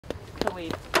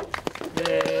Tlaib.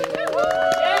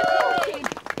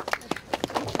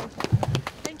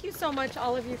 Thank you so much,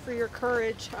 all of you, for your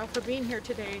courage, for being here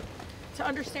today, to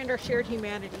understand our shared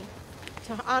humanity,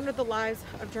 to honor the lives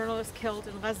of journalists killed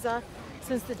in Gaza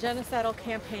since the genocidal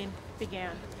campaign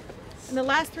began. In the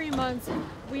last 3 months,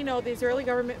 we know the Israeli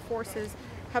government forces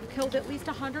have killed at least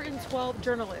 112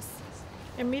 journalists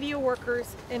and media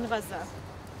workers in Gaza.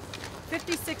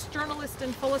 56 journalists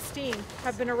in Palestine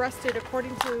have been arrested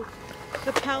according to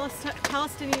the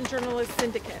Palestinian Journalist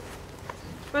Syndicate.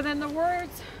 But in the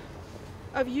words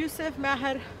of Yusuf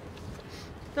Maher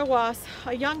Dawas,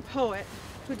 a young poet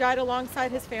who died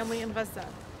alongside his family in Gaza,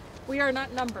 we are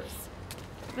not numbers.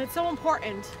 And it's so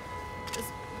important, as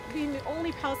being the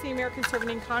only Palestinian American serving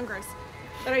in Congress,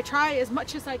 that I try as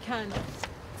much as I can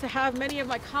to have many of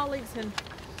my colleagues and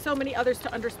so many others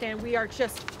to understand we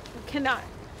cannot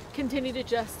continue to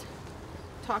just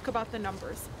talk about the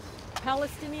numbers.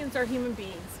 Palestinians are human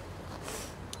beings.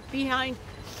 Behind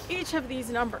each of these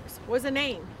numbers was a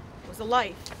name, was a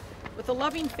life, with a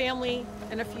loving family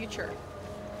and a future.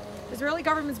 Israeli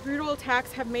government's brutal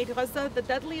attacks have made Gaza the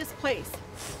deadliest place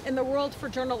in the world for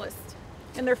journalists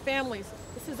and their families.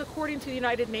 This is according to the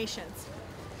United Nations.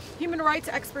 Human rights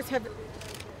experts have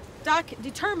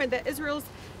determined that Israel's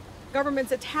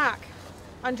government's attack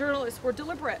on journalists were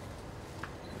deliberate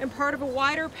and part of a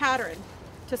wider pattern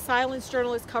to silence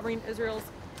journalists covering Israel's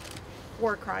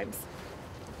war crimes.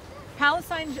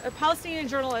 Palestinian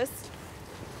journalist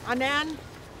Anan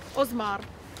Osmar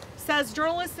says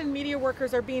journalists and media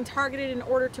workers are being targeted in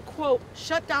order to, quote,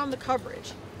 shut down the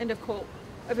coverage, end of quote,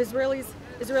 of Israeli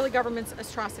government's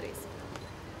atrocities.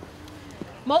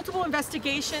 Multiple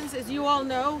investigations, as you all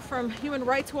know, from Human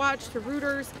Rights Watch to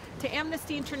Reuters to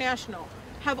Amnesty International,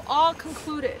 have all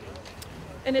concluded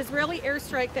an Israeli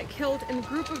airstrike that killed a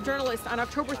group of journalists on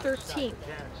October 13th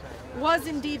was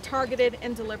indeed targeted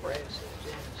and deliberate.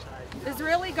 The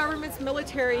Israeli government's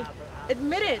military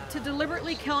admitted to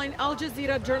deliberately killing Al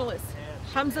Jazeera journalist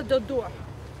Hamza Dodouh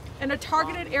in a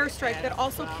targeted airstrike that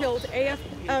also killed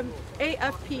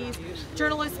AFP's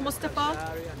journalist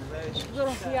Mustafa.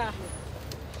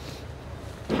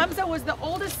 Hamza was the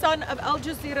oldest son of Al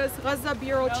Jazeera's Gaza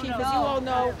bureau chief, as you all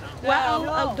know, Wael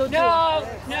al-Dodouh.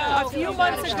 A few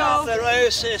months ago,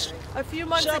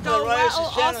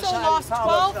 Wael also lost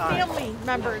 12 family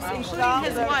members, including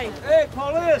his wife.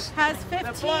 Has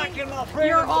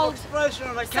 15-year-old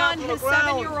son, his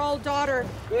 7-year-old daughter,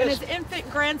 and his infant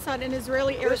grandson in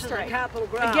Israeli airstrike.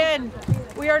 Again,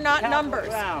 we are not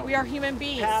numbers. We are human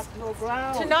beings.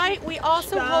 Tonight, we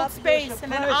also hold space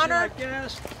in an honor.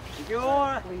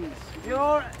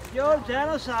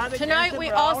 Tonight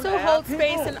we also hold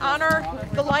space and honor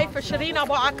the life of Shireen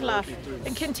Abu Akleh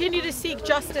and continue to seek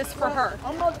justice for her.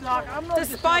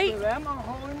 Despite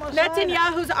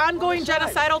Netanyahu's ongoing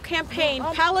genocidal campaign,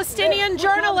 Palestinian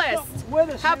journalists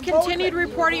have continued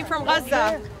reporting from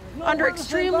Gaza under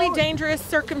extremely dangerous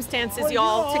circumstances,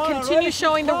 y'all, to continue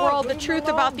showing the world the truth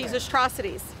about these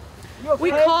atrocities.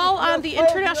 We call on the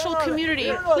international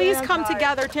community, please come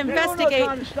together to investigate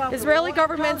Israeli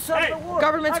government's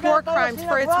war crimes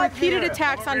for its repeated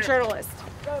attacks on journalists.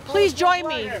 Please join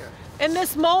me in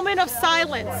this moment of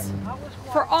silence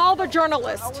for all the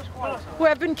journalists who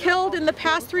have been killed in the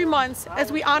past 3 months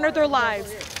as we honor their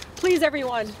lives. Please,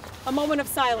 everyone, a moment of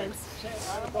silence.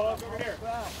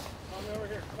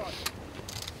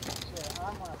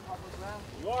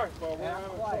 You are, but we're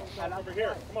over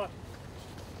here. Come on.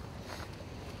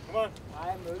 Come on.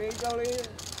 I'm legally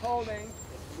holding.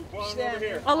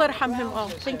 Allah yarhamhim all.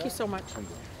 Thank you so much. Thank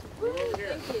you.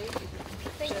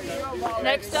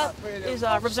 Next up is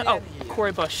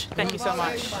Cori Bush. Thank you so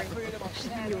much.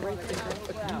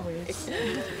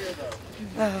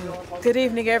 Good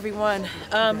evening, everyone.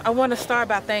 I want to start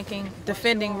by thanking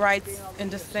Defending Rights and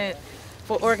Dissent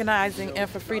for organizing and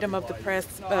for Freedom of the Press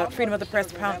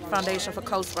Foundation for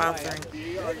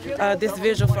co-sponsoring this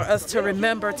vigil for us to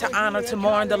remember, to honor, to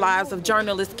mourn the lives of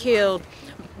journalists killed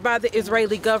by the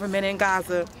Israeli government in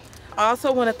Gaza. I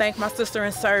also want to thank my sister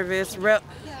in service, Rep.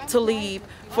 Tlaib,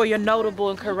 for your notable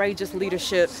and courageous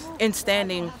leadership in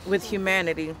standing with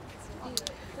humanity.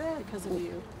 Because of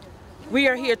you. We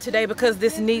are here today because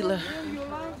this needless,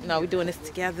 we're doing this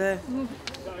together.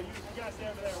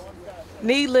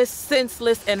 Needless,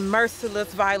 senseless, and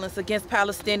merciless violence against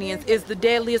Palestinians is the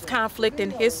deadliest conflict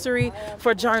in history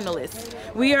for journalists.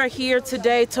 We are here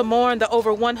today to mourn the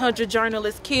over 100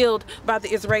 journalists killed by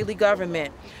the Israeli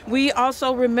government. We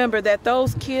also remember that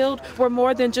those killed were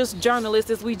more than just journalists,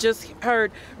 as we just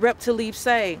heard Rep. Tlaib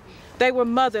say. They were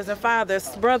mothers and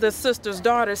fathers, brothers, sisters,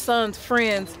 daughters, sons,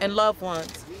 friends, and loved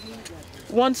ones.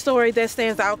 One story that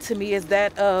stands out to me is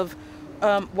that of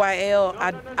Wael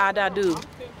Adadu,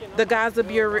 the Gaza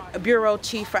Bureau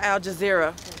Chief for Al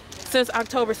Jazeera. Since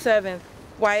October 7th,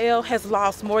 Wael has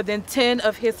lost more than 10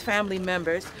 of his family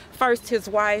members. First, his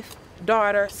wife,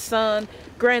 daughter, son,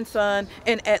 grandson,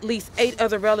 and at least 8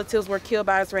 other relatives were killed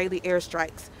by Israeli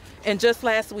airstrikes. And just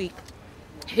last week,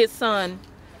 his son,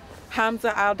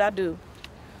 Hamza al-Dadu,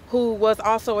 who was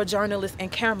also a journalist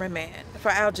and cameraman for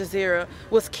Al Jazeera,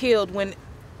 was killed when an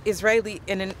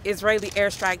Israeli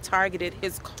airstrike targeted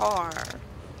his car.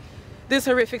 This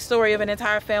horrific story of an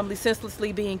entire family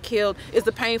senselessly being killed is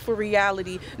a painful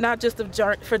reality, not just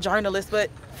for journalists, but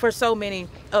for so many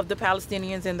of the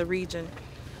Palestinians in the region.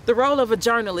 The role of a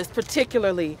journalist,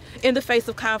 particularly in the face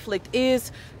of conflict,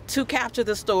 is to capture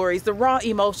the stories, the raw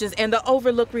emotions, and the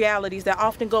overlooked realities that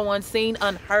often go unseen,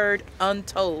 unheard,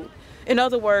 untold. In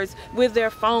other words, with their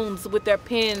phones, with their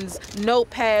pens,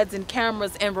 notepads, and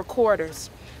cameras and recorders,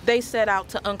 they set out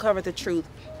to uncover the truth.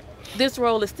 This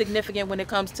role is significant when it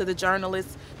comes to the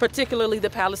journalists, particularly the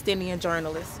Palestinian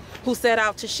journalists, who set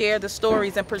out to share the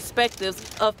stories and perspectives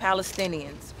of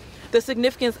Palestinians. The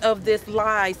significance of this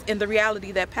lies in the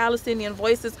reality that Palestinian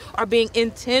voices are being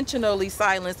intentionally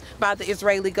silenced by the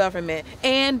Israeli government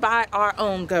and by our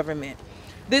own government.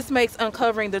 This makes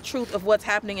uncovering the truth of what's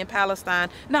happening in Palestine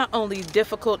not only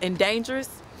difficult and dangerous,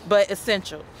 but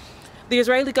essential. The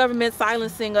Israeli government's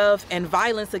silencing of and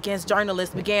violence against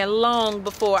journalists began long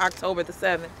before October the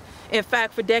 7th. In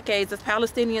fact, for decades, as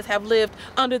Palestinians have lived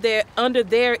under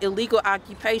their illegal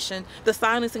occupation, the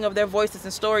silencing of their voices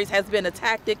and stories has been a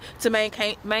tactic to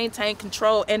maintain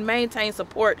control and maintain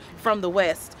support from the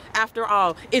West. After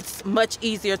all, it's much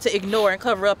easier to ignore and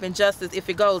cover up injustice if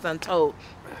it goes untold.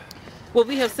 What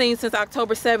we have seen since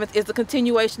October 7th is the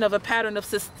continuation of a pattern of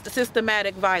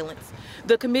systematic violence.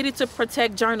 The Committee to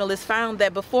Protect Journalists found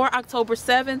that before October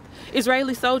 7th,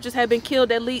 Israeli soldiers had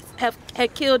killed at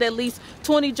least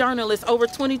 20 journalists over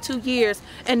 22 years,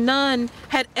 and none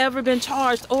had ever been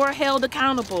charged or held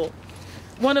accountable.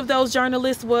 One of those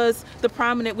journalists was the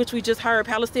prominent, which we just heard,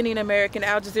 Palestinian-American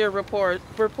Al Jazeera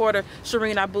reporter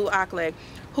Shireen Abu Akleh,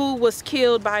 who was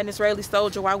killed by an Israeli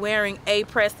soldier while wearing a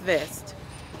press vest.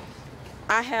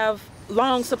 I have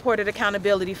long supported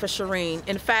accountability for Shireen.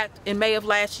 In fact, in May of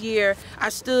last year, I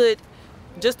stood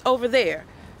just over there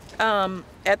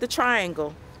at the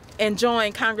Triangle and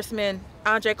joined Congressman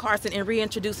Andre Carson in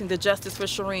reintroducing the Justice for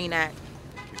Shireen Act.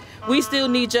 We still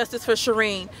need justice for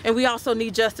Shireen, and we also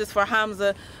need justice for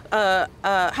Hamza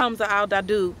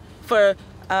al-Dadu, for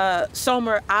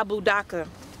Somer Abu Daka,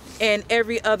 and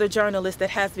every other journalist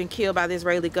that has been killed by the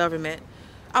Israeli government.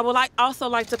 I would also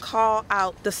like to call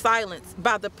out the silence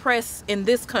by the press in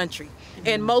this country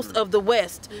and most of the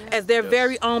West, as their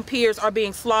very own peers are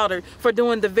being slaughtered for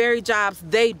doing the very jobs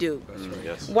they do.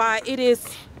 Why it is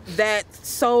that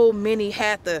so many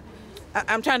had the,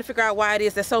 I'm trying to figure out why it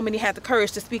is that so many had the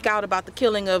courage to speak out about the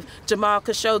killing of Jamal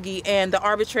Khashoggi and the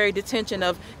arbitrary detention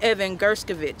of Evan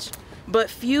Gershkovich. But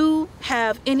few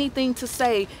have anything to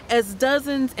say as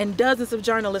dozens and dozens of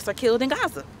journalists are killed in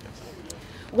Gaza.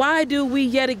 Why do we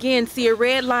yet again see a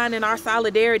red line in our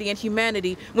solidarity and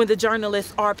humanity when the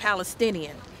journalists are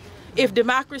Palestinian? If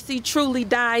democracy truly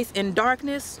dies in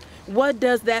darkness, what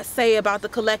does that say about the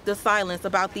collective silence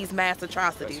about these mass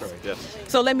atrocities? That's right, yes.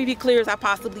 So let me be clear as I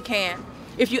possibly can.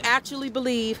 If you actually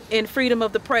believe in freedom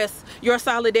of the press, your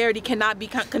solidarity cannot be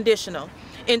conditional.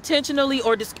 Intentionally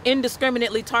or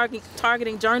indiscriminately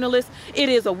targeting journalists, it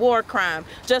is a war crime.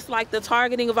 Just like the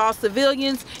targeting of all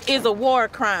civilians is a war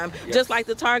crime. Yes. Just like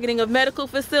the targeting of medical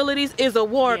facilities is a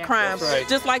war crime. Right.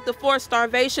 Just like the forced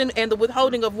starvation and the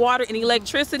withholding of water and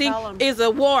electricity is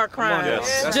a war crime.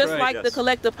 Yes. Just like the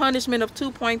collective punishment of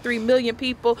 2.3 million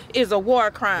people is a war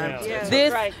crime. Yes.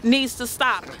 This needs to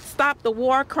stop. Stop the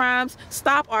war crimes.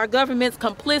 Stop our government's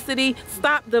complicity.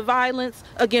 Stop the violence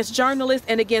against journalists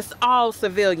and against all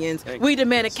civilians. We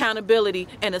demand accountability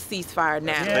and a ceasefire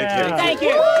now. Thank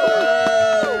you.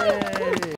 Thank you.